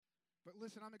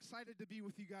Listen, I'm excited to be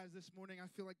with you guys this morning. I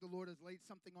feel like the Lord has laid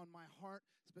something on my heart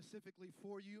specifically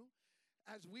for you.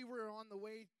 As we were on the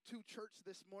way to church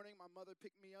this morning, my mother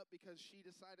picked me up because she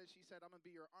said, I'm going to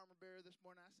be your armor bearer this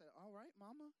morning. I said, all right,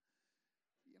 Mama.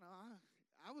 You know,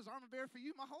 I was armor bearer for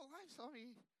you my whole life, so I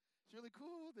mean, it's really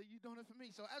cool that you're doing it for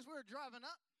me. So as we were driving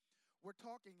up, we're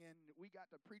talking, and we got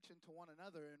to preaching to one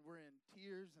another, and we're in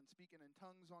tears and speaking in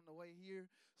tongues on the way here.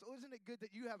 So isn't it good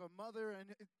that you have a mother?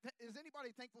 And is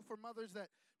anybody thankful for mothers that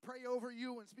pray over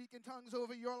you and speak in tongues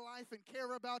over your life and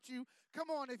care about you? Come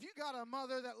on, if you got a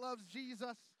mother that loves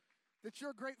Jesus, that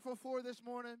you're grateful for this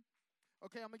morning.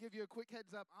 Okay, I'm going to give you a quick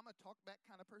heads up. I'm a talk back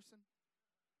kind of person.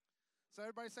 So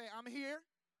everybody say, I'm here,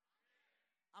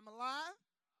 I'm alive,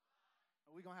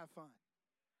 and we're going to have fun.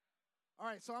 All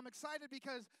right, so I'm excited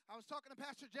because I was talking to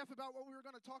Pastor Jeff about what we were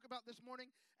going to talk about this morning,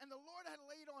 and the Lord had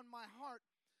laid on my heart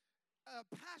a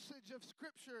passage of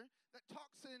Scripture that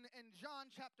talks in John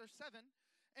chapter 7,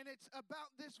 and it's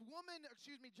about this woman,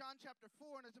 John chapter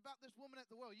 4, and it's about this woman at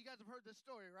the well. You guys have heard this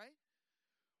story, right?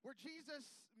 Where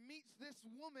Jesus meets this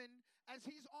woman as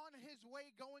he's on his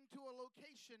way going to a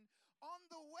location. On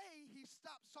the way, he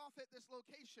stops off at this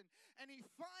location, and he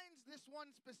finds this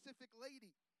one specific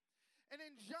lady. And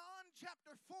in John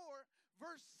chapter 4,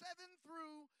 verse 7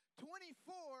 through 24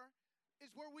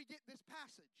 is where we get this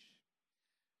passage.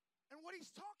 And what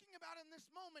he's talking about in this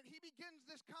moment, he begins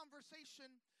this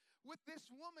conversation with this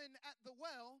woman at the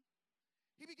well.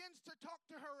 He begins to talk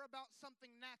to her about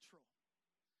something natural.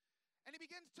 And he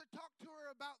begins to talk to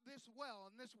her about this well.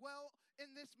 And this well,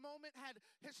 in this moment, had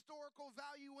historical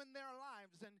value in their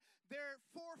lives. And their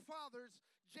forefathers,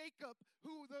 Jacob,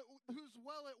 whose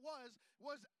well it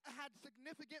was had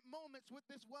significant moments with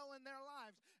this well in their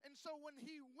lives. And so when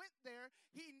he went there,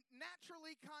 he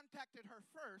naturally contacted her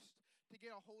first to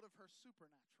get a hold of her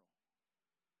supernatural.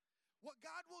 What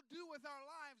God will do with our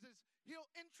lives is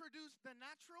he'll introduce the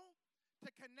natural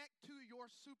to connect to your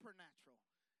supernatural.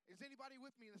 Is anybody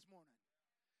with me this morning?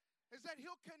 Is that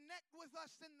he'll connect with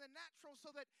us in the natural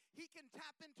so that he can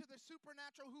tap into the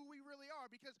supernatural, who we really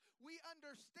are, because we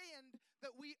understand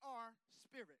that we are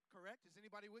spirit, correct? Is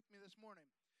anybody with me this morning?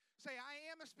 Say,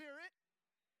 I am a spirit,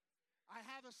 I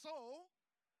have a soul,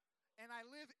 and I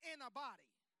live in a body.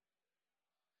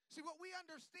 See, what we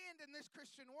understand in this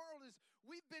Christian world is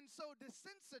we've been so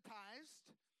desensitized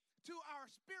to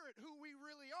our spirit, who we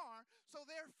really are. So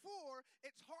therefore,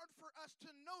 it's hard for us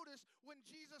to notice when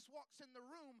Jesus walks in the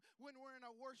room, when we're in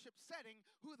a worship setting,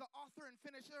 who the author and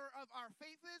finisher of our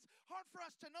faith is. Hard for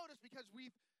us to notice because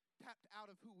we've tapped out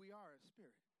of who we are as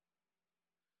spirit.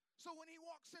 So when he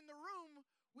walks in the room,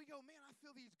 we go, man, I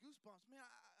feel these goosebumps. Man,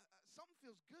 something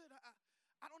feels good.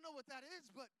 I don't know what that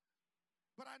is, but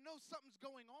I know something's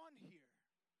going on here.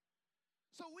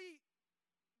 So we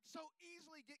so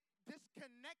easily get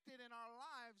disconnected in our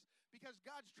lives because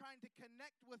God's trying to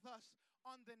connect with us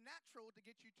on the natural to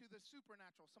get you to the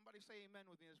supernatural. Somebody say amen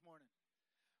with me this morning.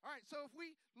 All right, so if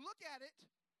we look at it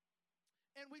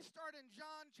and we start in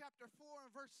John chapter 4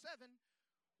 and verse 7,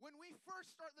 when we first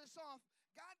start this off,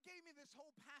 God gave me this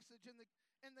whole passage in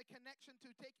the connection to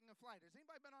taking a flight. Has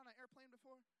anybody been on an airplane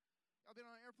before? Y'all been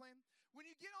on an airplane? When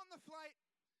you get on the flight,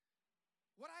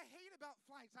 what I hate about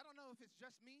flights, I don't know if it's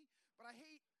just me, but I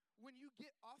hate when you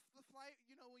get off the flight,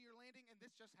 you know, when you're landing, and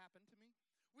this just happened to me.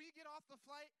 When you get off the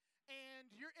flight and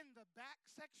you're in the back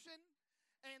section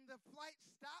and the flight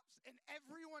stops and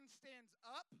everyone stands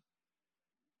up,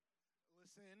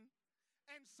 listen,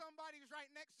 and somebody's right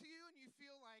next to you and you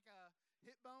feel like a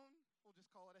hip bone, we'll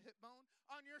just call it a hip bone,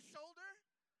 on your shoulder.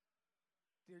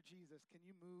 Dear Jesus, can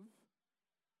you move?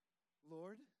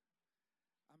 Lord,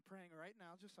 I'm praying right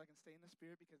now just so I can stay in the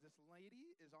spirit because this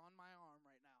lady is on my arm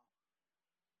right now.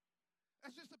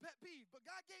 That's just a pet peeve. But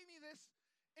God gave me this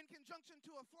in conjunction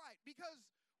to a flight because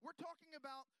we're talking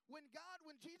about when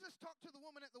Jesus talked to the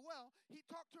woman at the well, he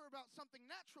talked to her about something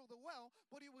natural, the well,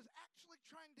 but he was actually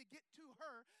trying to get to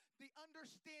her the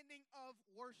understanding of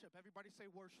worship. Everybody say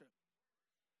worship.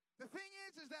 The thing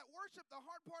is that worship, the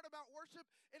hard part about worship,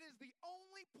 it is the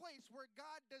only place where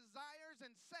God desires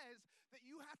and says that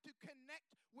you have to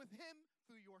connect with him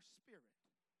through your spirit.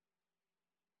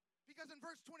 Because in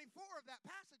verse 24 of that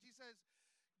passage, he says,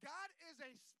 God is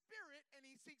a spirit, and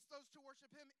he seeks those to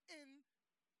worship him in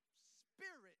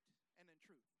spirit and in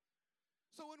truth.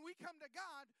 So when we come to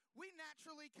God, we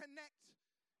naturally connect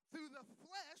through the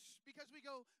flesh because we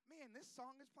go, man, this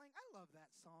song is playing. I love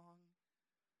that song.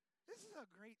 This is a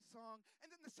great song.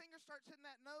 And then the singer starts hitting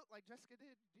that note like Jessica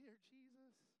did. Dear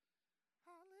Jesus,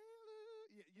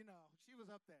 hallelujah. You know, she was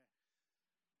up there.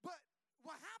 But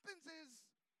what happens is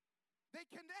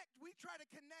we try to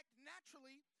connect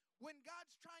naturally when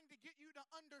God's trying to get you to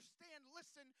understand,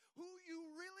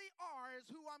 is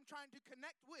who I'm trying to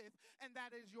connect with, and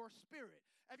that is your spirit.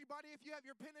 Everybody, if you have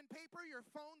your pen and paper, your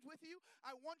phones with you,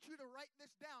 I want you to write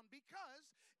this down, because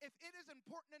if it is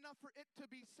important enough for it to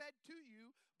be said to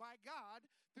you by God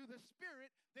through the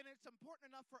Spirit, then it's important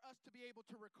enough for us to be able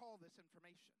to recall this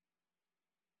information.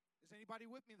 Is anybody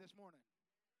with me this morning?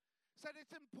 Said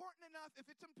it's important enough, if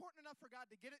it's important enough for God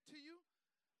to get it to you,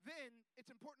 then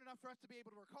it's important enough for us to be able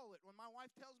to recall it. When my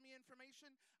wife tells me information,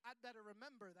 I'd better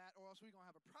remember that, or else we're going to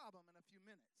have a problem in a few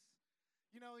minutes.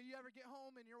 You know, you ever get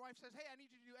home and your wife says, hey, I need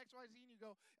you to do X, Y, Z, and you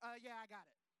go, yeah, I got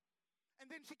it. And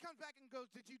then she comes back and goes,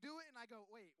 did you do it? And I go,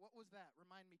 wait, what was that?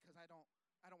 Remind me, because I don't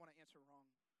want to answer wrong.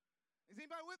 Is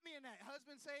anybody with me in that?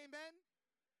 Husband, say amen?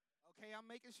 Okay, I'm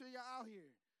making sure you're out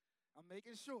here. I'm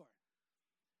making sure.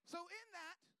 So in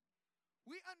that,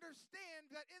 we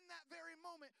understand that in that very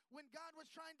moment, when God was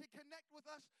trying to connect with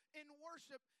us in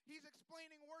worship, he's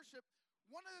explaining worship.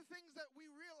 One of the things that we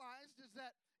realized is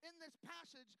that in this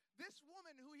passage, this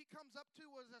woman who he comes up to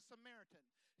was a Samaritan.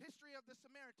 History of the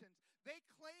Samaritans. They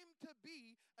claimed to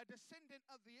be a descendant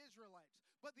of the Israelites.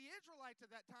 But the Israelites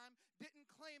at that time didn't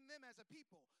claim them as a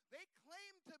people. They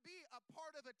claimed to be a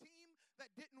part of a team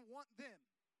that didn't want them.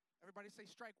 Everybody say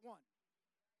strike one.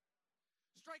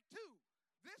 Strike two.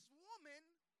 This woman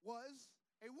was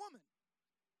a woman.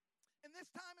 In this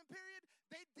time and period,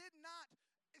 they did not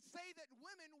say that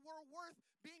women were worth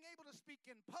being able to speak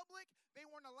in public. They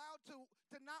weren't allowed to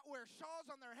not wear shawls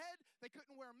on their head. They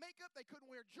couldn't wear makeup. They couldn't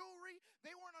wear jewelry.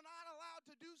 They were not allowed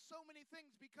to do so many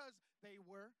things because they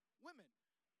were women.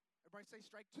 Everybody say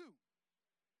strike two.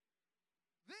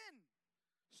 Then,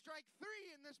 strike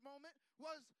three in this moment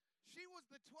was she was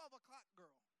the 12 o'clock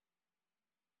girl.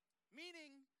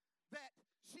 Meaning that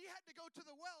she had to go to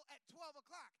the well at 12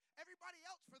 o'clock. Everybody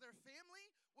else for their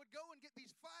family would go and get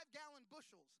these 5-gallon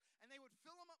bushels, and they would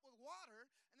fill them up with water,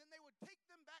 and then they would take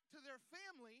them back to their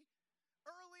family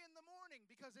early in the morning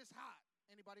because it's hot.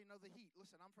 Anybody know the heat?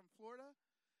 Listen, I'm from Florida,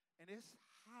 and it's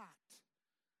hot.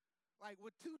 Like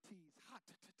with 2 T's, hot.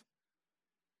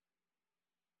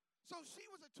 So she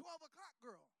was a 12 o'clock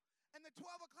girl. And the 12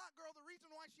 o'clock girl, the reason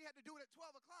why she had to do it at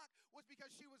 12 o'clock was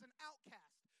because she was an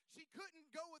outcast. She couldn't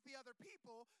go with the other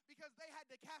people because they had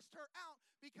to cast her out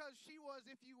because she was,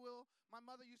 if you will, my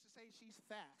mother used to say she's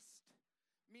fast,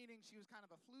 meaning she was kind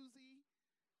of a floozy.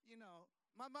 You know,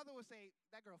 my mother would say,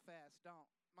 that girl fast, don't.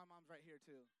 My mom's right here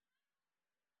too.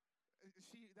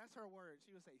 That's her word.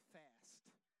 She would say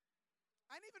fast.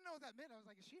 I didn't even know what that meant. I was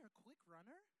like, is she a quick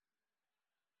runner?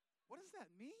 What does that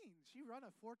mean? She run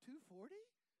a 4.240?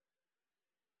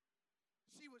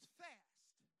 She was fast.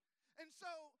 And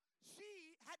so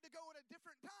she had to go at a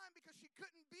different time because she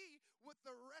couldn't be with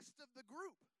the rest of the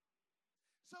group.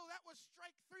 So that was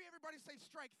strike three. Everybody say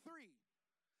strike three.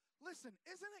 Listen,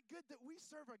 isn't it good that we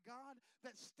serve a God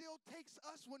that still takes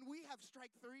us when we have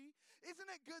strike three? Isn't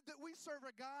it good that we serve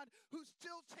a God who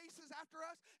still chases after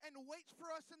us and waits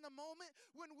for us in the moment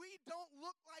when we don't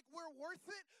look like we're worth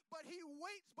it, but he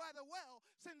waits by the well,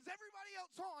 sends everybody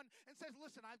else on, and says,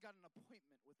 listen, I've got an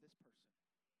appointment with this person.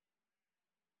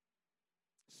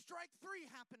 Strike three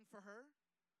happened for her,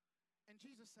 and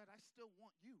Jesus said, I still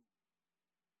want you.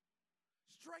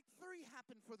 Strike three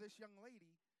happened for this young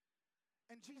lady,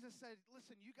 and Jesus said,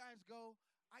 listen, you guys go.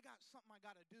 I got something I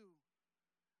got to do.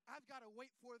 I've got to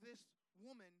wait for this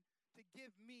woman to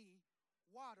give me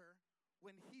water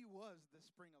when he was the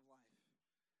spring of life.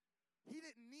 He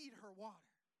didn't need her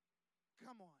water.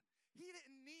 Come on. He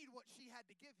didn't need what she had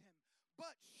to give him,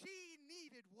 but she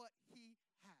needed what he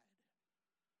had.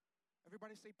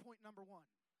 Everybody say point number one.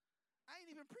 I ain't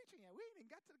even preaching yet. We ain't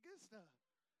even got to the good stuff.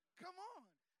 Come on.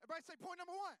 Everybody say point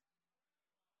number one.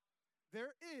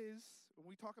 There is, when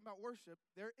we talk about worship,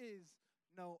 there is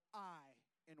no I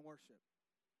in worship.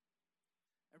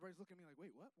 Everybody's looking at me like,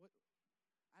 wait, what?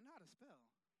 I know how to spell.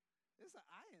 There's an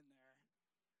I in there.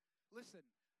 Listen,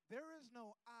 there is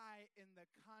no I in the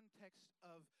context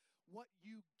of what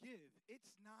you give.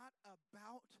 It's not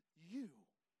about you.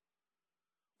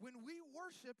 When we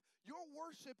worship, your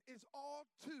worship is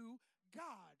all to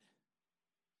God.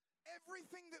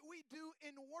 Everything that we do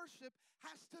in worship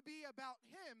has to be about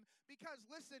him because,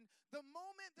 listen, the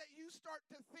moment that you start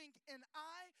to think in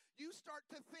I, you start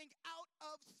to think out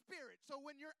of spirit. So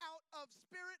when you're out of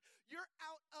spirit, you're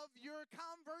out of your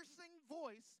conversing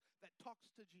voice that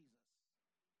talks to Jesus.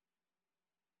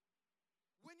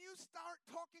 When you start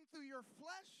talking through your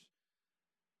flesh,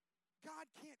 God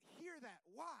can't hear that.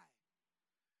 Why?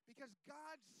 Because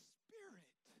God's spirit.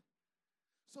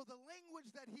 So the language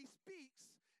that he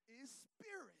speaks is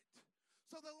spirit.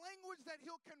 So the language that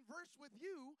he'll converse with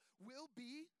you will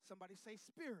be, somebody say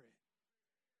spirit.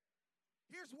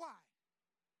 Here's why.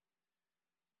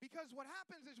 Because what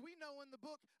happens is we know in the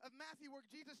book of Matthew where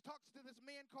Jesus talks to this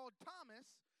man called Thomas,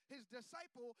 his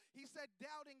disciple, he said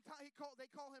they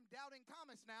call him Doubting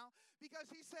Thomas now, because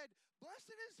he said,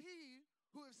 blessed is he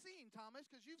who has seen, Thomas,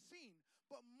 because you've seen,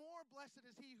 but more blessed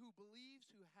is he who believes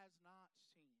who has not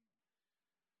seen.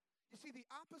 You see, the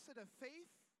opposite of faith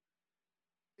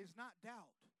is not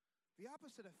doubt. The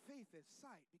opposite of faith is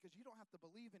sight, because you don't have to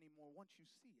believe anymore once you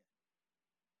see it.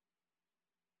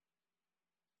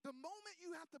 The moment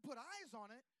you have to put eyes on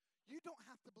it, you don't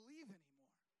have to believe anymore.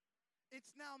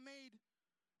 It's now made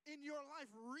in your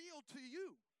life real to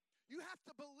you. You have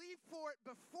to believe for it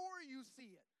before you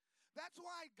see it. That's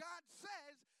why God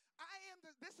says,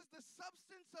 this is the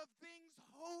substance of things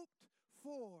hoped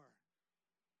for.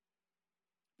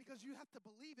 Because you have to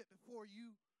believe it before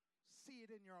you see it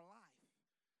in your life.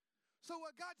 So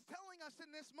what God's telling us in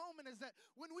this moment is that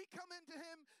when we come into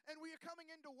him and we are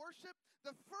coming into worship,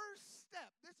 the first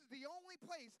step, this is the only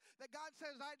place that God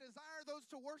says, I desire those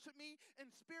to worship me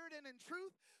in spirit and in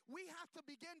truth, we have to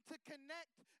begin to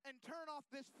connect and turn off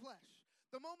this flesh.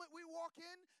 The moment we walk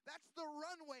in, that's the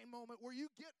runway moment where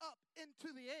you get up into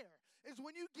the air. Is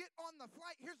when you get on the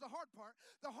flight, here's the hard part.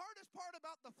 The hardest part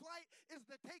about the flight is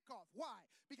the takeoff. Why?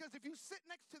 Because if you sit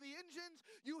next to the engines,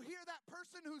 you hear that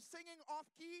person who's singing off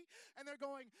key, and they're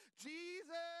going,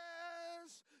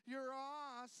 Jesus, you're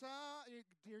awesome.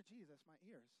 Dear Jesus, my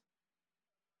ears.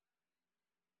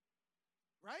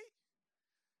 Right?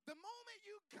 The moment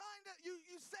you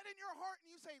you set in your heart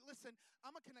and you say, listen,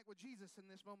 I'm going to connect with Jesus in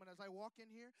this moment as I walk in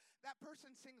here, that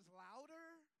person sings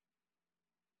louder.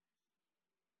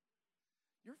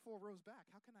 You're 4 rows back.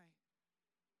 How can I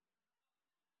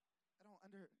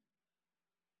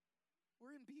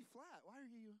we're in B flat. Why are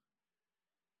you?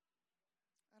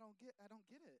 I don't get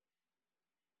it.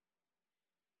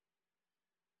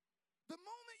 The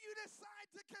moment you decide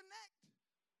to connect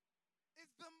is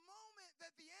the moment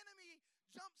that the enemy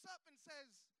jumps up and says,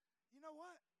 you know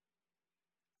what?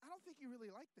 I don't think you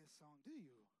really like this song, do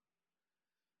you?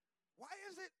 Why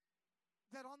is it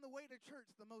that on the way to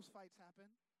church the most fights happen?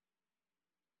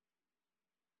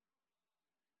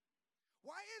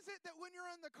 Why is it that when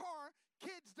you're in the car,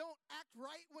 kids don't act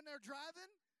right when they're driving?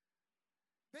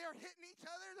 They are hitting each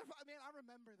other. I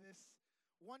remember this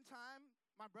one time.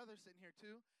 My brother's sitting here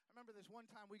too. I remember this one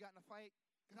time we got in a fight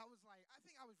because I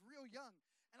think I was real young.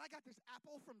 And I got this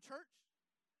apple from church.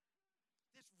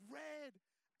 This red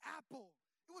apple.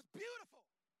 It was beautiful.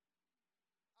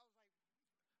 I was like,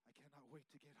 I cannot wait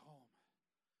to get home,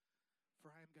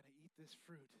 for I am going to eat this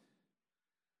fruit.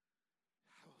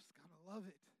 I was going to love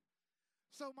it.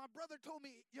 So my brother told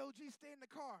me, yo, G, stay in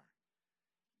the car.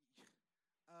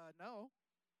 No.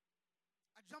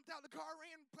 I jumped out of the car,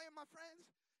 ran, playing with my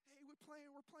friends. Hey, we're playing.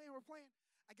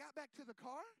 I got back to the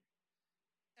car,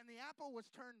 and the apple was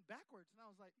turned backwards. And I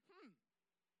was like,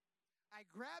 I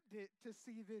grabbed it to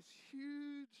see this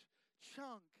huge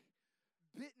chunk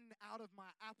bitten out of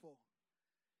my apple.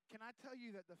 Can I tell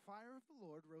you that the fire of the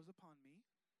Lord rose upon me?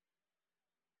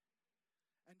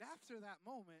 And after that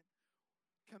moment,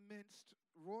 commenced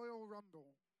Royal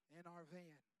Rumble in our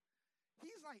van.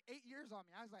 He's like 8 years on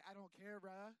me. I was like, I don't care,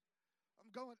 bruh.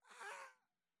 I'm going, ah.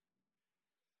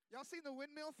 Y'all seen the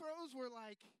windmill throws where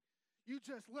like you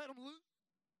just let them loose?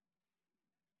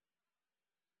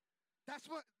 That's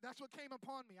what came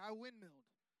upon me. I windmilled.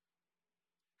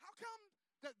 How come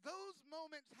that those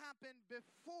moments happen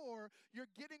before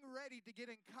you're getting ready to get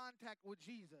in contact with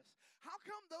Jesus? How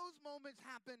come those moments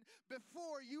happen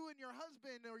before you and your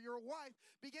husband or your wife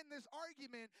begin this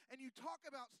argument and you talk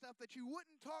about stuff that you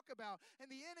wouldn't talk about, and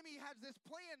the enemy has this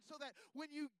plan so that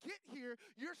when you get here,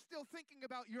 you're still thinking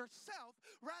about yourself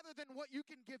rather than what you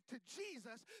can give to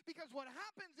Jesus? Because what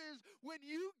happens is when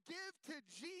you give to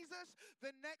Jesus,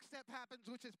 the next step happens,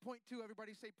 which is point 2.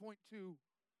 Everybody say point 2.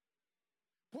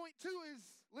 Point 2 is,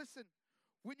 listen,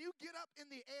 when you get up in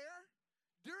the air,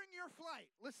 during your flight,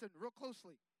 listen real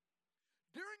closely.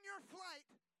 During your flight,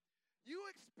 you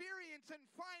experience and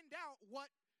find out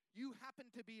what you happen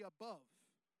to be above.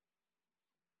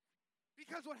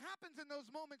 Because what happens in those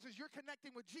moments is you're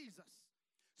connecting with Jesus.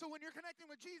 So when you're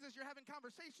connecting with Jesus, you're having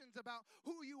conversations about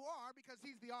who you are because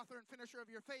he's the author and finisher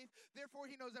of your faith. Therefore,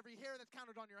 he knows every hair that's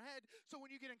counted on your head. So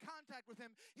when you get in contact with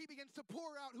him, he begins to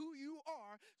pour out who you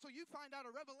are. So you find out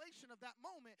a revelation of that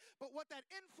moment. But what that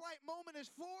in-flight moment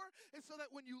is for is so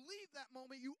that when you leave that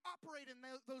moment, you operate in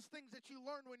those things that you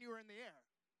learned when you were in the air.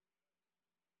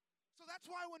 So that's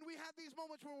why when we have these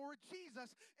moments where we're with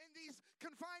Jesus, in these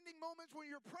confining moments where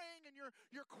you're praying and you're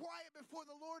quiet before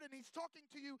the Lord and He's talking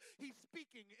to you, He's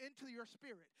speaking into your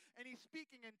spirit. And He's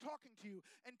speaking and talking to you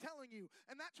and telling you.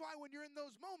 And that's why when you're in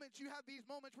those moments, you have these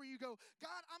moments where you go,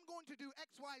 God, I'm going to do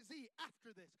X, Y, Z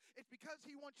after this. It's because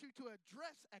He wants you to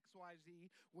address X, Y, Z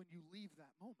when you leave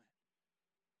that moment.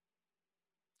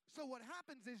 So what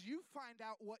happens is you find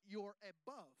out what you're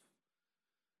above.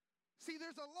 See,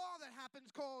 there's a law that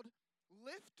happens called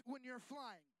lift when you're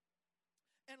flying.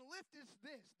 And lift is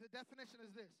this. The definition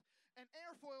is this. An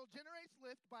airfoil generates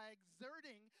lift by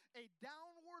exerting a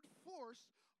downward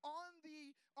force on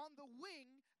the wing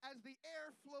as the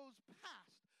air flows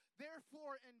past,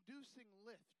 therefore inducing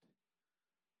lift.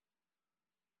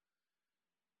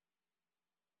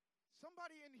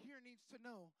 Somebody in here needs to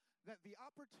know that the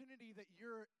opportunity that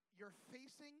you're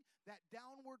facing, that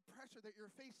downward pressure that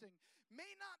you're facing,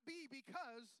 may not be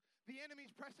because the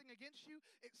enemy's pressing against you.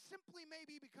 It simply may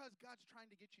be because God's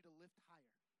trying to get you to lift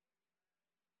higher.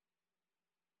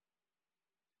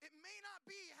 It may not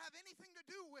have anything to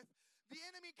do with the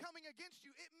enemy coming against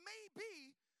you. It may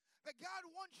be that God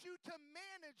wants you to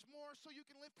manage more so you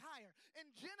can lift higher. In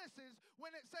Genesis,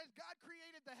 when it says God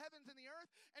created the heavens and the earth,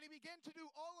 and He began to do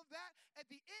all of that, at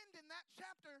the end in that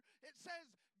chapter, it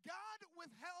says God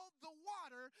withheld the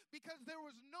water because there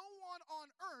was no one on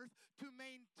earth to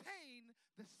maintain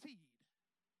the seed.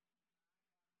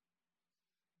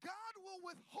 God will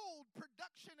withhold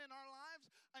production in our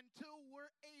lives until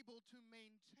we're able to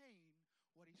maintain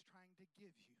what He's trying to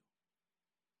give you.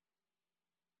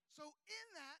 So in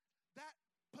that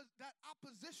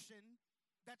opposition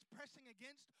that's pressing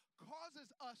against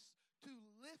causes us to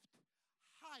lift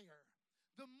higher.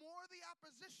 The more the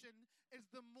opposition is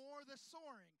the more the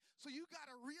soaring. So you got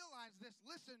to realize this.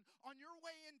 Listen, on your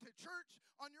way into church,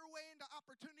 on your way into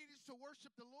opportunities to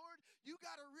worship the Lord, you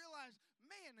got to realize,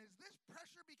 man, is this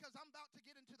pressure because I'm about to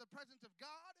get into the presence of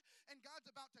God and God's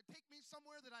about to take me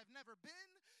somewhere that I've never been?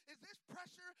 Is this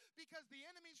pressure because the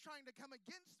enemy's trying to come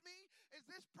against me? Is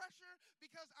this pressure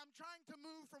because I'm trying to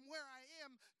move from where I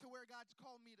am to where God's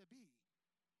called me to be?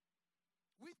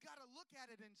 We've got to look at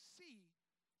it and see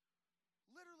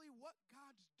literally what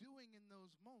God's doing in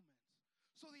those moments.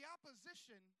 So the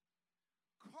opposition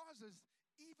causes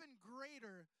even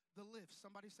greater the lift.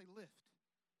 Somebody say lift.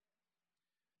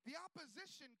 The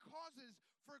opposition causes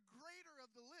for greater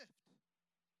of the lift.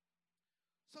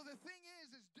 So the thing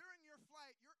is during your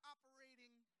flight, you're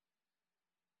operating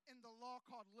in the law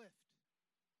called lift.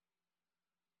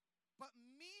 But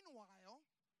meanwhile,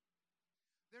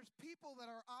 there's people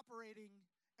that are operating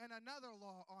in another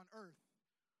law on earth,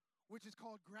 which is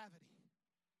called gravity.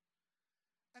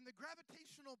 And the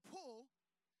gravitational pull,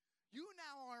 you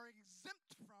now are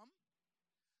exempt from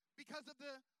because of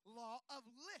the law of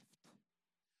lift.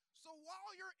 So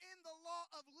while you're in the law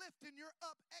of lift and you're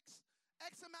up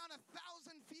X amount of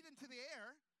 1,000 feet into the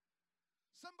air,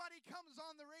 somebody comes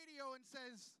on the radio and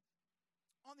says,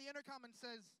 on the intercom and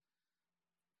says,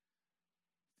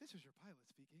 "This is your pilot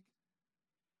speaking."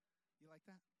 You like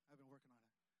that? I've been working on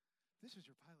it. "This is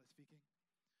your pilot speaking.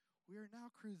 We are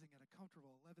now cruising at a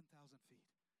comfortable 11,000 feet.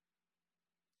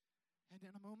 And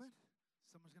in a moment,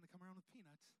 someone's going to come around with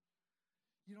peanuts.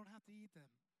 You don't have to eat them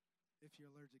if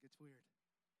you're allergic. It's weird.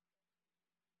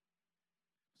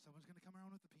 Someone's going to come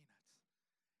around with the peanuts.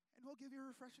 And we'll give you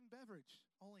a refreshing beverage.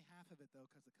 Only half of it, though,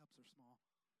 because the cups are small.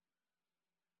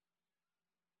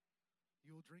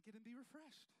 You'll drink it and be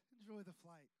refreshed. Enjoy the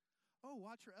flight. Oh,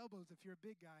 watch your elbows. If you're a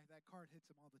big guy, that cart hits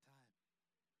him all the time.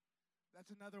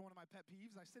 That's another one of my pet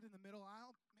peeves. I sit in the middle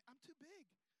aisle. I'm too big.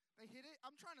 They hit it.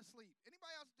 I'm trying to sleep.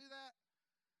 Anybody else do that?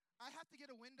 I have to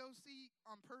get a window seat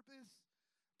on purpose.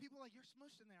 People are like, "You're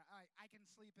smushed in there." I can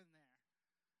sleep in there.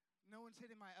 No one's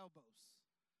hitting my elbows.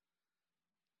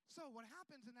 So what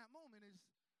happens in that moment is,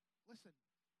 listen,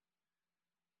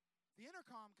 the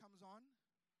intercom comes on,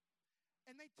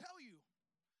 and they tell you,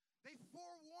 they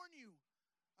forewarn you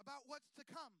about what's to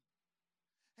come.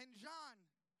 And John,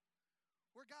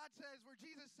 where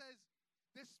Jesus says,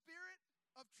 "The Spirit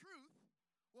of truth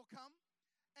will come,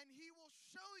 and He will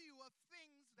show you of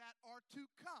things that are to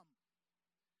come."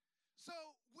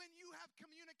 So when you have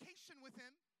communication with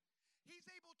Him, He's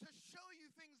able to show you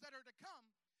things that are to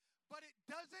come, but it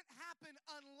doesn't happen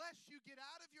unless you get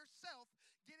out of yourself,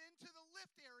 get into the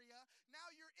lift area. Now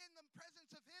you're in the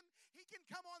presence of Him. He can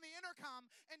come on the intercom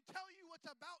and tell you what's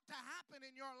about to happen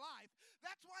in your life.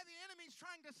 That's why the enemy's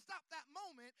trying to stop that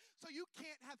moment so you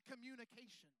can't have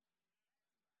communication.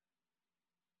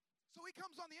 So he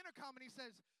comes on the intercom and he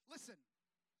says, "Listen,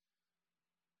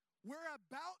 we're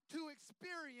about to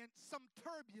experience some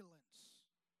turbulence.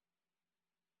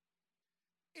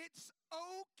 It's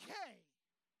okay.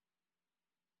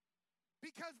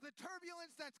 Because the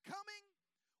turbulence that's coming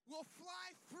will fly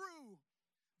through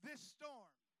this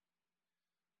storm.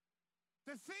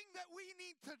 The thing that we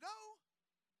need to know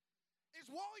is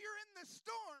while you're in the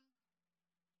storm,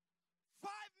 5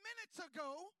 minutes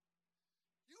ago,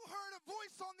 you heard a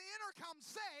voice on the intercom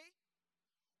say,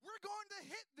 we're going to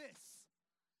hit this.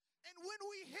 And when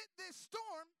we hit this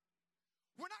storm,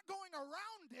 we're not going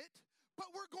around it, but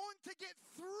we're going to get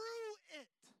through it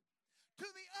to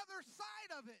the other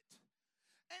side of it.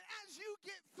 And as you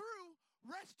get through,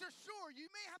 rest assured, you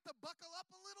may have to buckle up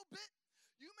a little bit.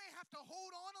 You may have to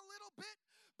hold on a little bit,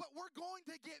 but we're going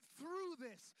to get through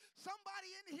this. Somebody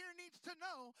in here needs to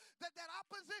know that that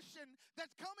opposition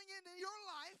that's coming into your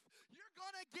life, you're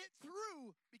going to get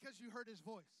through because you heard his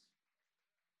voice.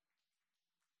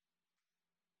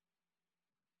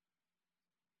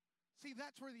 See,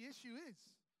 that's where the issue is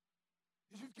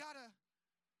you've got to.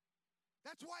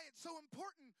 That's why it's so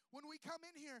important when we come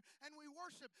in here and we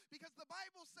worship, because the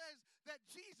Bible says that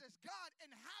Jesus, God,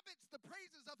 inhabits the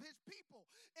praises of his people.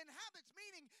 Inhabits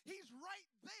meaning he's right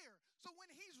there. So when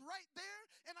he's right there,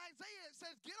 in Isaiah it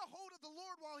says, get a hold of the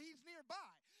Lord while he's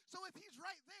nearby. So if he's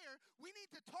right there, we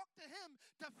need to talk to him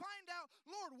to find out,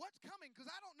 Lord, what's coming? Because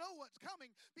I don't know what's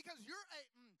coming, because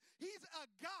he's a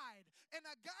guide, and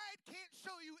a guide can't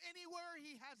show you anywhere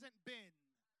he hasn't been.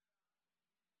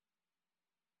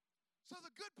 So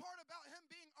the good part about him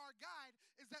being our guide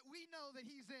is that we know that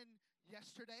he's in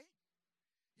yesterday,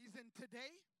 he's in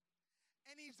today,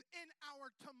 and he's in our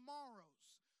tomorrows.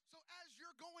 So as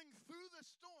you're going through the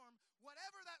storm,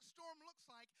 whatever that storm looks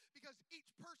like, because each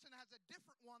person has a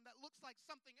different one that looks like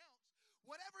something else,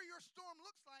 whatever your storm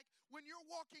looks like, when you're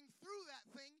walking through that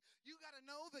thing, you got to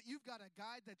know that you've got a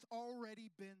guide that's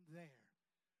already been there.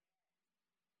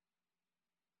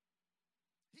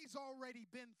 He's already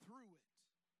been through it.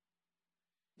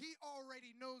 He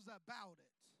already knows about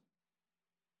it.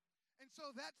 And so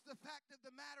that's the fact of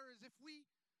the matter, is if we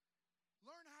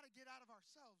learn how to get out of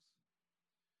ourselves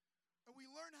and we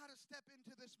learn how to step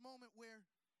into this moment where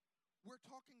we're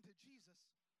talking to Jesus,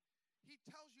 he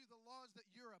tells you the laws that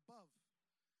you're above.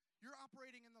 You're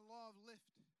operating in the law of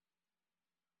lift.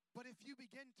 But if you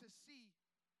begin to see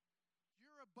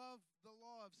you're above the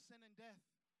law of sin and death,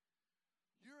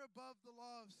 you're above the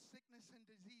law of sickness and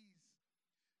disease,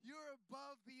 you're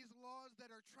above these laws that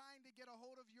are trying to get a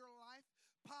hold of your life,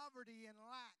 poverty and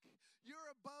lack. You're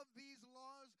above these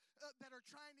laws that are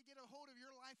trying to get a hold of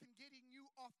your life and getting you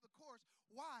off the course.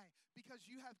 Why? Because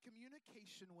you have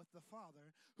communication with the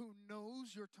Father who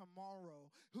knows your tomorrow,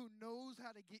 who knows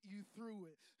how to get you through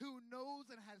it, who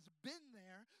knows and has been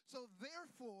there. So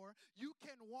therefore, you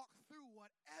can walk through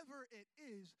whatever it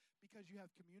is because you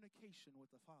have communication with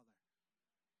the Father.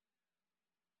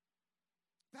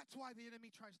 That's why the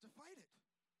enemy tries to fight it.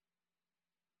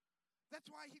 That's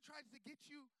why he tries to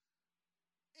get you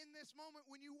in this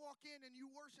moment when you walk in and you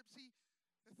worship. See,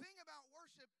 the thing about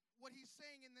worship, what he's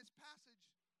saying in this passage,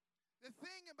 the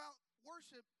thing about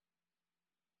worship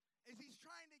is he's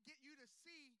trying to get you to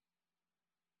see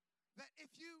that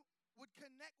if you would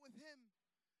connect with him,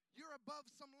 you're above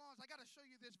some laws. I got to show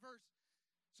you this verse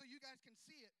so you guys can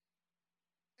see it.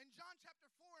 In John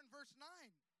chapter 4 and verse 9,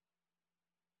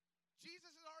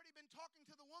 Jesus has already been talking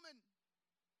to the woman.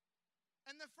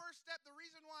 And the first step, the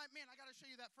reason why, man, I got to show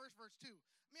you that first verse too.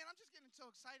 Man, I'm just getting so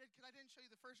excited because I didn't show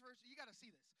you the first verse. You got to see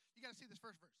this. You got to see this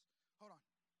first verse. Hold on.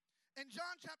 In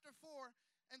John chapter 4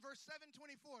 and verse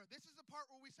 7:24, this is the part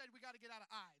where we said we got to get out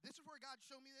of I. This is where God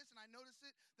showed me this, and I noticed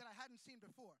it that I hadn't seen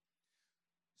before.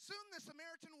 Soon the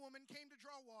Samaritan woman came to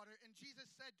draw water, and Jesus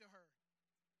said to her,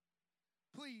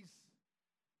 please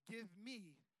give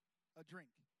me a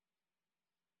drink.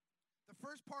 The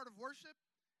first part of worship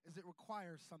is it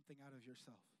requires something out of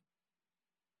yourself.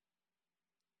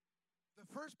 The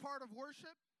first part of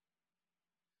worship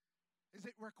is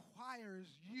it requires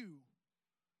you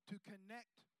to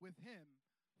connect with him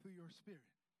through your spirit.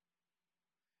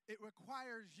 It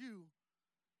requires you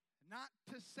not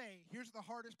to say, here's the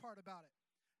hardest part about it,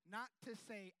 not to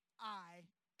say I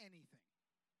anything.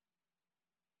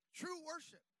 True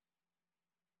worship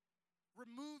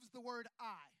removes the word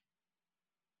I.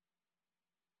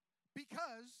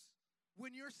 Because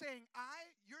when you're saying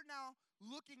I, you're now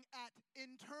looking at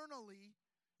internally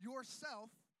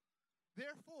yourself.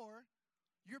 Therefore,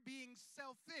 you're being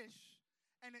selfish,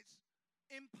 and it's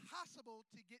impossible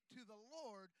to get to the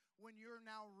Lord when you're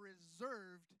now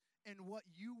reserved in what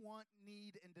you want,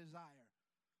 need, and desire.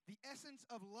 The essence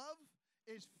of love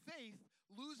is faith,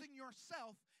 losing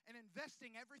yourself and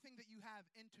investing everything that you have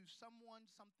into someone,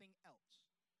 something else.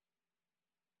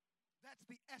 That's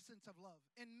the essence of love.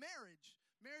 In marriage,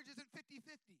 marriage isn't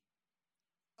 50-50.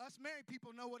 Us married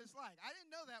people know what it's like. I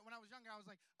didn't know that when I was younger. I was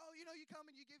like, oh, you come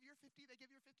and you give your 50, they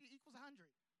give your 50 equals 100.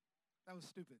 That was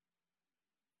stupid.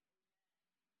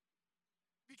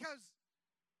 Because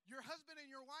your husband and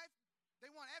your wife,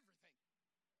 they want everything.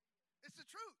 It's the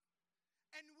truth.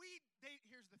 And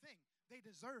here's the thing, they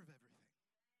deserve everything.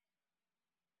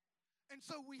 And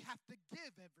so we have to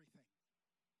give everything.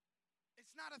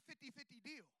 It's not a 50-50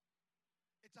 deal.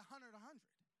 It's 100-100.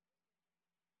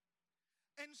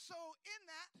 And so in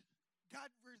that, God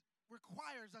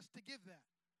requires us to give that.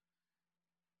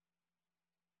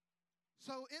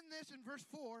 So in this, in verse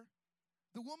 4,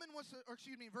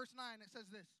 verse 9, it says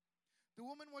this. The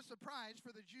woman was surprised,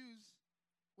 for the Jews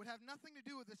would have nothing to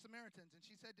do with the Samaritans. And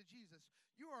she said to Jesus,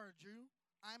 you are a Jew,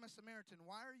 I am a Samaritan.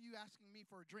 Why are you asking me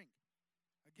for a drink?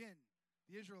 Again,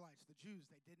 the Israelites, the Jews,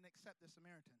 they didn't accept the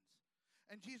Samaritans.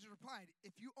 And Jesus replied,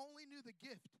 if you only knew the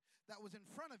gift that was in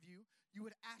front of you, you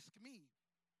would ask me,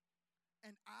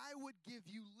 and I would give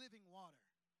you living water.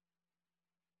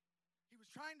 He was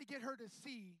trying to get her to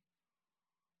see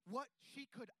what she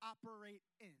could operate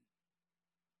in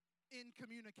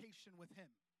communication with him.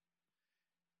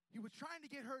 He was trying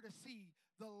to get her to see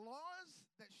the laws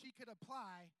that she could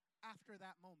apply after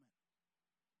that moment.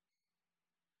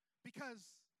 Because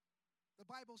the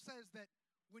Bible says that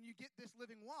when you get this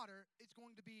living water, it's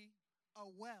going to be a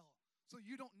well. So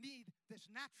you don't need this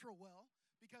natural well,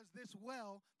 because this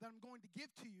well that I'm going to give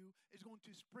to you is going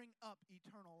to spring up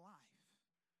eternal life.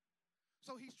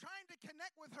 So he's trying to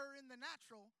connect with her in the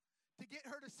natural to get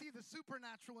her to see the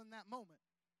supernatural in that moment.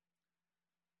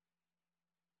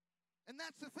 And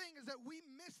that's the thing, is that we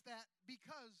miss that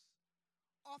because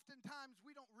oftentimes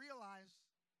we don't realize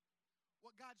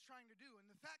what God's trying to do. And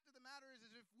the fact of the matter is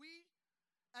if we,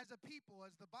 as a people,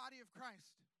 as the body of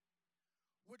Christ,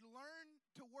 would learn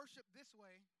to worship this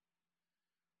way,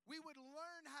 we would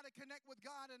learn how to connect with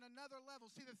God in another level.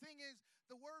 See, the thing is,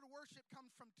 the word worship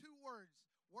comes from two words,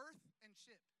 worth and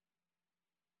ship.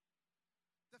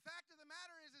 The fact of the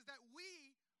matter is that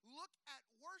we look at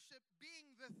worship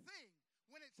being the thing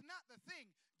when it's not the thing.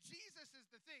 Jesus is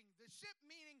the thing. The ship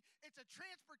meaning it's a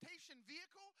transportation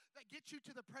vehicle that gets you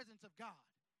to the presence of God.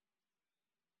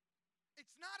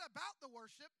 It's not about the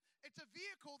worship. It's a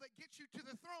vehicle that gets you to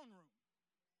the throne room.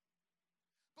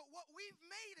 But what we've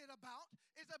made it about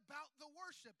is about the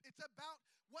worship. It's about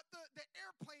what the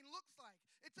airplane looks like.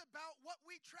 It's about what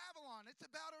we travel on. It's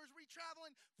about, are we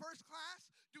traveling first class?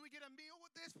 Do we get a meal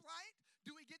with this flight?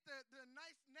 Do we get the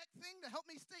nice neck thing to help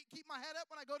me keep my head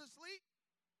up when I go to sleep?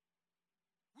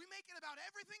 We make it about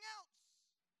everything else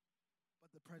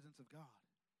but the presence of God.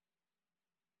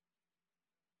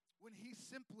 When he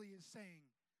simply is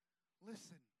saying,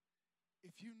 listen,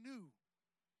 if you knew,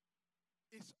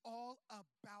 it's all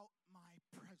about my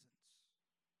presence.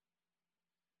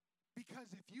 Because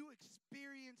if you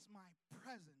experience my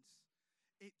presence,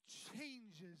 it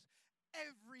changes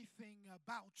everything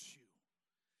about you.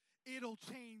 It'll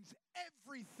change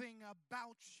everything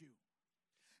about you.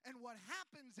 And what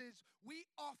happens is we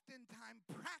oftentimes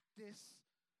practice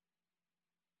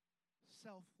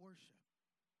self-worship.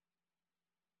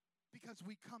 Because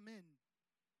we come in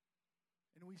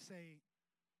and we say,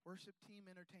 worship team,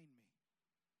 entertain me.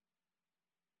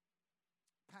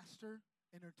 Pastor,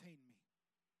 entertain me.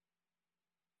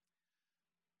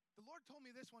 The Lord told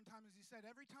me this one time, as he said,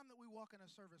 every time that we walk in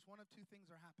a service, one of two things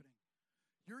are happening.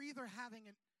 You're either having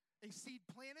a seed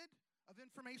planted of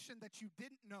information that you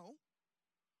didn't know,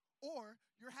 or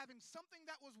you're having something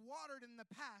that was watered in the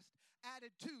past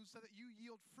added to so that you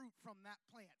yield fruit from that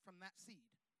plant, from that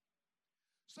seed.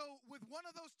 So with one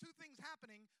of those two things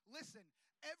happening, listen,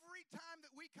 every time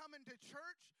that we come into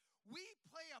church, we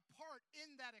play a part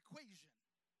in that equation.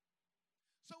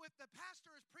 So if the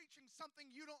pastor is preaching something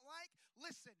you don't like,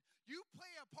 listen, you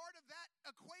play a part of that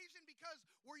equation because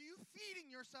were you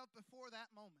feeding yourself before that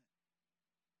moment?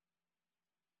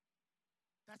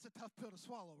 That's a tough pill to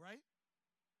swallow, right?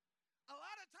 A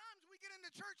lot of times we get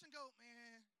into church and go,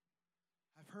 man,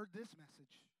 I've heard this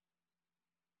message.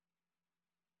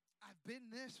 I've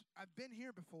been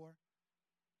here before.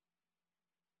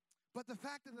 But the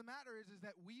fact of the matter is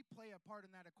that we play a part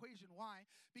in that equation. Why?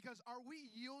 Because are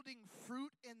we yielding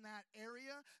fruit in that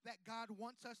area that God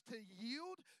wants us to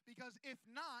yield? Because if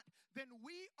not, then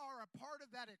we are a part of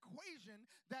that equation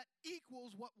that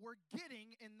equals what we're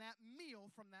getting in that meal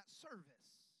from that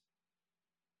service.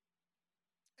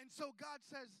 And so God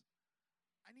says,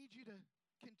 I need you to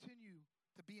continue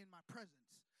to be in my presence.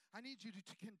 I need you to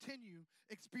continue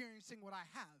experiencing what I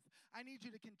have. I need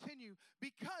you to continue,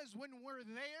 because when we're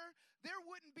there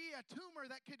wouldn't be a tumor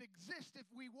that could exist if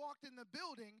we walked in the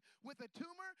building with a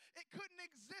tumor. It couldn't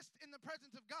exist in the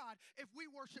presence of God God if we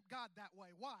worship God that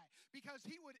way. Why? Because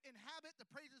he would inhabit the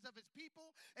praises of his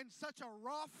people in such a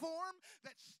raw form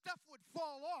that stuff would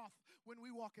fall off when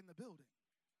we walk in the building.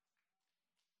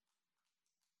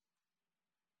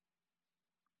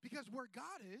 Because where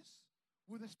God is,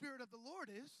 where the Spirit of the Lord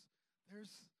is,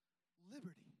 there's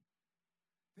liberty.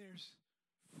 There's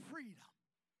freedom.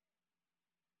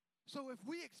 So if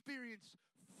we experience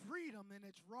freedom in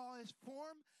its rawest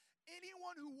form,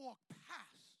 anyone who walked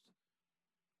past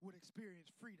would experience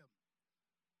freedom.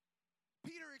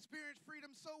 Peter experienced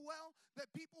freedom so well that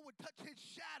people would touch his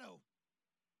shadow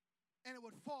and it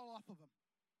would fall off of him.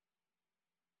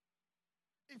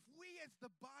 If we as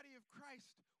the body of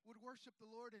Christ would worship the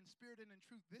Lord in spirit and in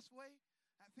truth this way,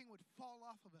 that thing would fall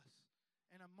off of us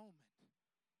in a moment.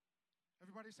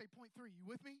 Everybody say point 3. You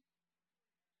with me?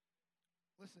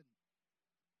 Listen.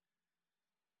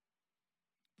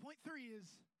 Point 3 is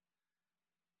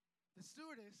the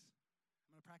stewardess.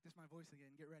 I'm going to practice my voice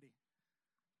again. Get ready.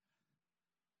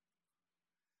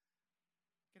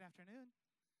 Good afternoon.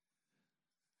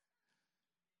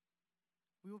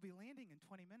 We will be landing in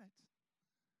 20 minutes.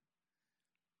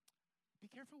 Be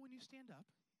careful when you stand up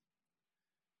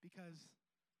because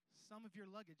some of your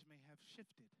luggage may have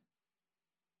shifted.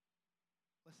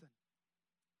 Listen.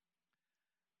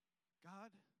 God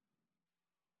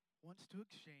wants to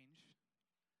exchange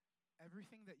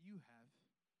everything that you have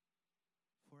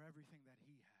for everything that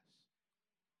he has.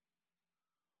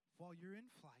 While you're in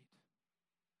flight,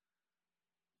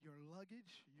 your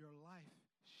luggage, your life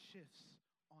shifts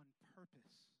on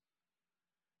purpose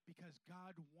because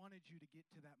God wanted you to get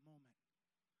to that moment.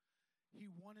 He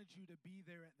wanted you to be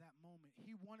there at that moment.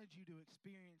 He wanted you to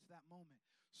experience that moment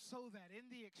so that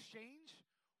in the exchange,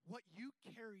 what you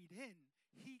carried in,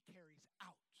 he carries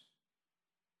out.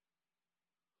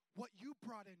 What you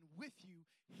brought in with you,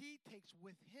 he takes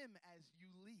with him as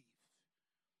you leave.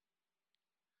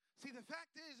 See, the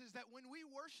fact is that when we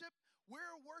worship,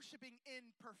 we're worshiping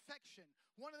in perfection.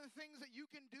 One of the things that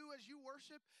you can do as you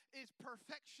worship is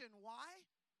perfection. Why?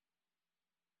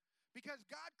 Because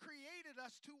God created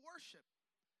us to worship.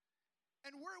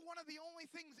 And we're one of the only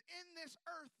things in this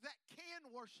earth that can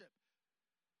worship.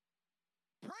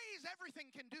 Praise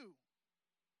everything can do.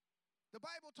 The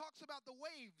Bible talks about the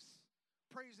waves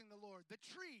praising the Lord, the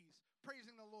trees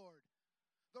praising the Lord,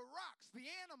 the rocks, the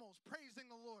animals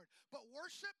praising the Lord. But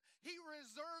worship, he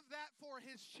reserved that for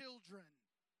his children.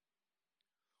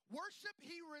 Worship,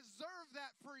 he reserved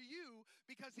that for you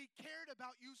because he cared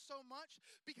about you so much,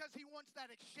 because he wants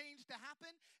that exchange to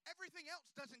happen. Everything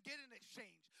else doesn't get an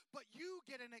exchange, but you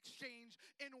get an exchange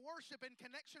in worship, in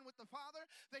connection with the Father,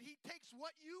 that he takes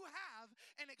what you have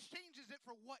and exchanges it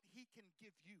for what he can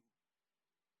give you.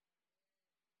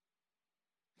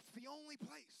 It's the only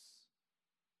place.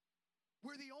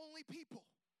 We're the only people.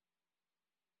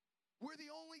 We're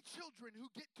the only children who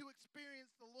get to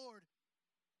experience the Lord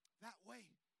that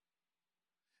way.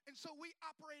 And so we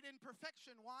operate in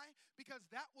perfection. Why? Because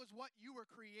that was what you were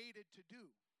created to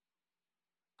do.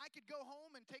 I could go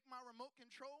home and take my remote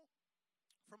control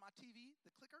from my TV, the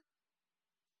clicker,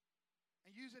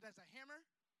 and use it as a hammer.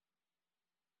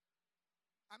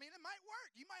 I mean, it might work.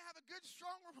 You might have a good,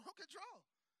 strong remote control.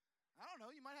 I don't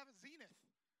know. You might have a Zenith.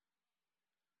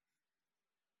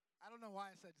 I don't know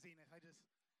why I said Zenith.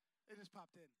 It just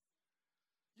popped in.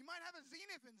 You might have a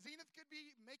Zenith, and Zenith could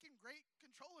be making great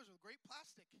controllers with great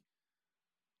plastic.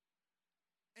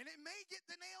 And it may get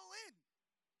the nail in.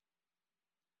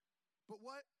 But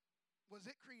what, was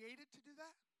it created to do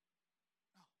that?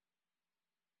 No.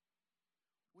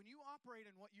 When you operate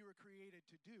in what you were created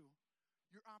to do,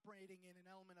 you're operating in an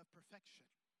element of perfection.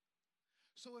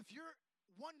 So if you're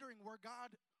wondering where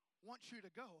God wants you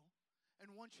to go,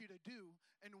 and wants you to do,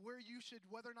 and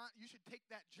whether or not you should take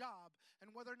that job, and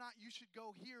whether or not you should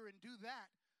go here and do that,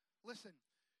 listen,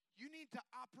 you need to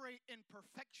operate in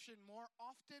perfection more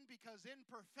often, because in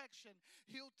perfection,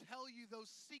 he'll tell you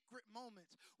those secret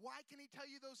moments. Why can he tell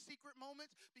you those secret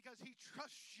moments? Because he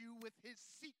trusts you with his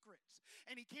secrets,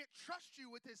 and he can't trust you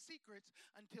with his secrets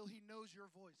until he knows your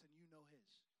voice and you know his.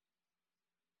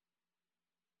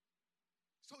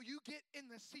 So you get in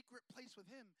the secret place with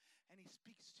him, and he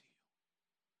speaks to you.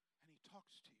 And he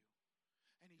talks to you,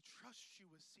 and he trusts you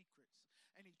with secrets,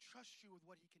 and he trusts you with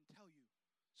what he can tell you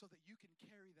so that you can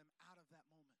carry them out of that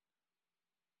moment.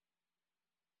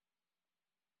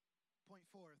 Point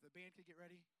 4, if the band could get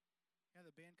ready. Yeah,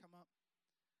 the band come up.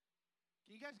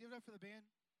 Can you guys give it up for the band?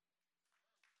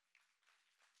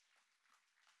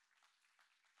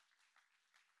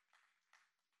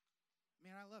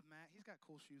 Man, I love Matt. He's got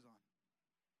cool shoes on.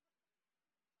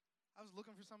 I was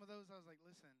looking for some of those. I was like,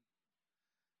 listen,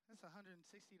 that's $160.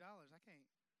 I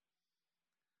can't.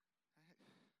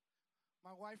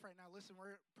 my wife right now, listen,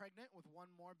 we're pregnant with one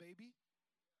more baby.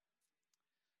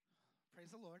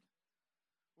 Praise the Lord.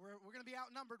 We're going to be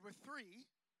outnumbered with 3,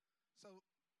 so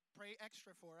pray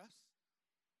extra for us.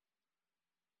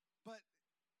 But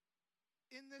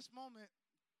in this moment,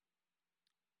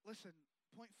 listen,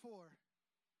 point 4,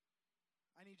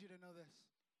 I need you to know this.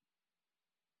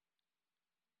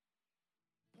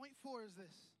 Point 4 is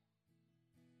this,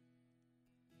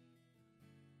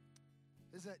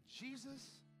 is that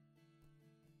Jesus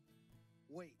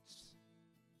waits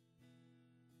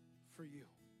for you.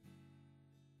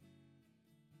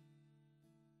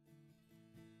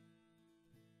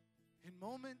 In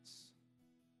moments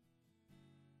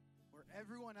where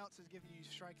everyone else is giving you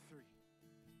strike 3.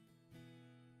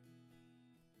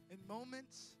 In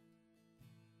moments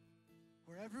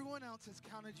where everyone else has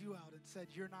counted you out and said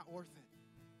you're not worth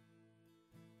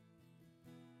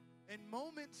it. In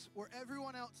moments where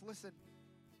everyone else, listen,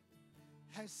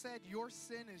 has said your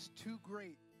sin is too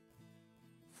great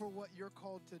for what you're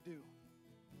called to do.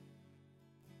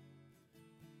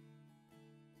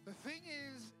 The thing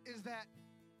is that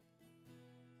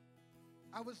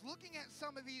I was looking at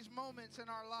some of these moments in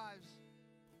our lives.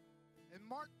 In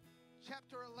Mark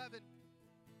chapter 11,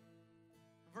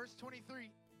 verse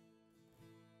 23,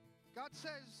 God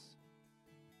says,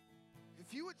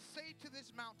 if you would say to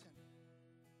this mountain,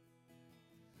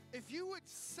 if you would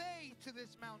say to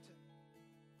this mountain,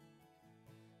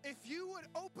 if you would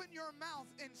open your mouth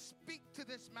and speak to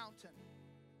this mountain,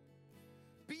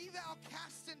 be thou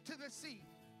cast into the sea,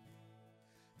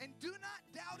 and do not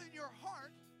doubt in your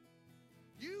heart,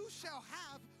 you shall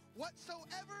have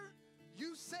whatsoever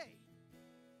you say.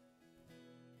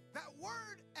 That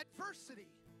word adversity,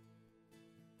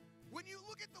 when you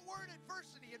look at the word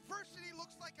adversity, adversity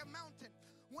looks like a mountain.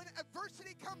 When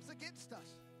adversity comes against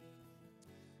us,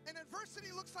 and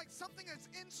adversity looks like something that's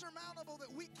insurmountable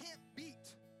that we can't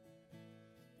beat,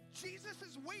 Jesus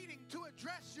is waiting to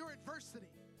address your adversity.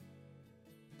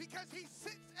 Because he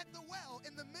sits at the well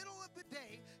in the middle of the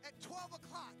day at 12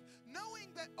 o'clock, knowing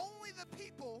that only the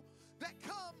people that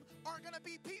come are going to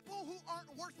be people who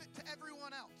aren't worth it to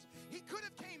everyone else. He could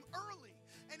have came early,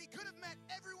 and he could have met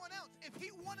everyone else. If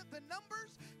he wanted the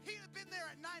numbers, he'd have been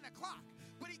there at 9 o'clock.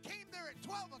 But he came there at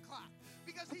 12 o'clock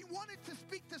because he wanted to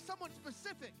speak to someone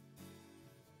specific.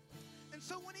 And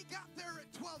so when he got there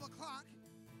at 12 o'clock,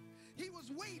 he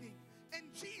was waiting. And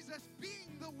Jesus,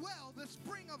 being the well, the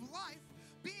spring of life,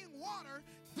 being water,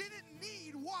 didn't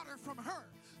need water from her.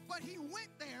 But he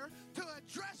went there to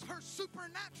address her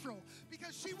supernatural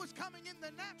because she was coming in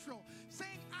the natural,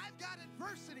 saying, I've got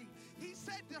adversity. He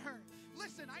said to her,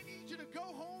 listen, I need you to go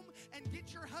home and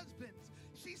get your husbands.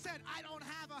 She said, I don't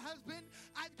have a husband.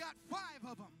 I've got 5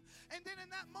 of them. And then in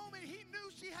that moment, he knew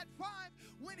she had 5.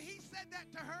 When he said that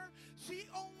to her, she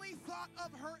only thought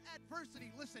of her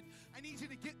adversity. Listen, I need you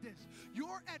to get this.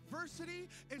 Your adversity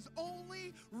is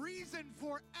only reason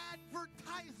for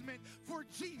advertisement for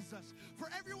Jesus. For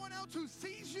everyone else who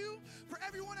sees you, for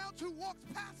everyone else who walks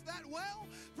past that well,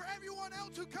 for everyone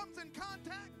else who comes in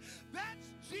contact, that's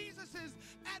Jesus'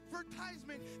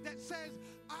 advertisement that says,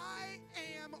 I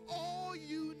am all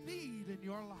you need in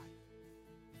your life.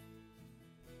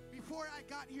 Before I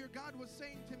got here, God was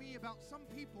saying to me about some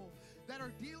people that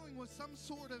are dealing with some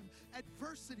sort of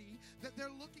adversity that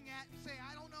they're looking at and say,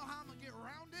 I don't know how I'm going to get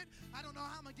around it. I don't know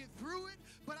how I'm going to get through it.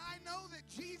 But I know that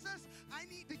Jesus, I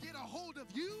need to get a hold of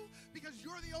you because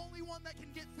you're the only one that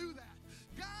can get through that.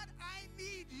 God, I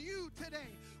need you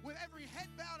today with every head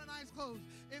bowed and eyes closed.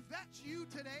 If that's you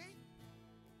today,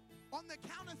 on the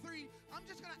count of 3, I'm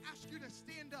just going to ask you to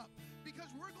stand up because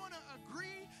we're going to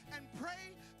agree and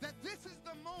pray that this is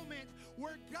the moment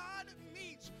where God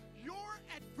meets your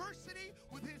adversity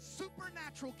with his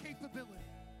supernatural capability.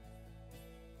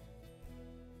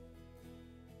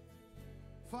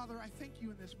 Father, I thank you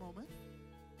in this moment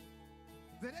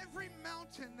that every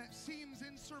mountain that seems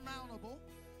insurmountable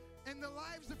in the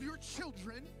lives of your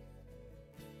children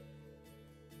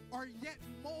are yet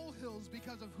molehills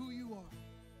because of who you are.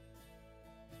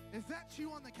 If that's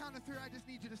you, on the count of 3, I just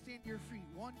need you to stand to your feet.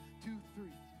 1, 2, 3.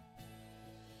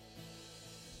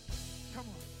 Come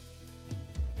on.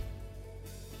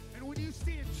 And when you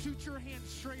stand, shoot your hands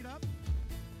straight up.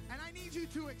 And I need you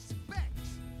to expect.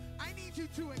 I need you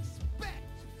to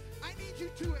expect. I need you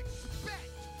to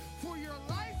expect for your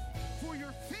life, for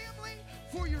your family,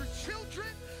 for your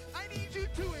children. I need you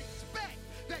to expect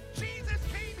that Jesus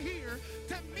came here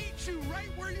to meet you right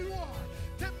where you are,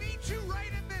 to meet you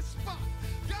right in this spot.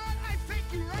 God, I thank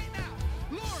you right now,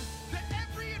 Lord, that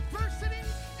every adversity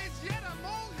is yet a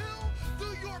molehill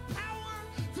through your power,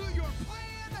 through your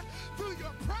plan, through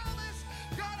your promise.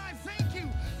 God, I thank you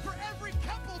for every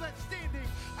couple that's standing.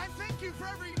 thank you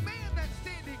for every man that's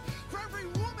standing, for every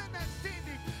woman that's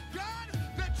standing. God,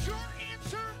 that your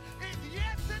answer is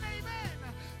yes and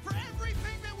amen for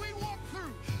everything that we walk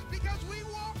through, because we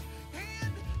walk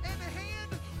hand in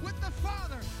hand with the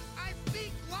Father. I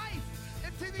speak life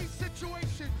into these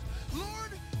situations.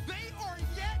 Lord, they are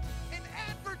yet an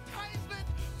advertisement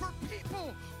for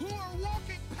people who are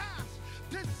walking past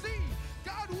to see.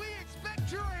 God, we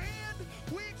expect your hand,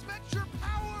 we expect your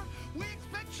power, we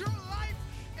expect your life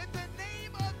in the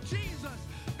name of Jesus.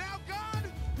 Now, God,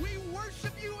 we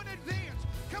worship you in advance.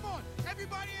 Come on,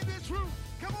 everybody in this room,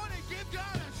 come on and give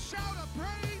God a shout of praise.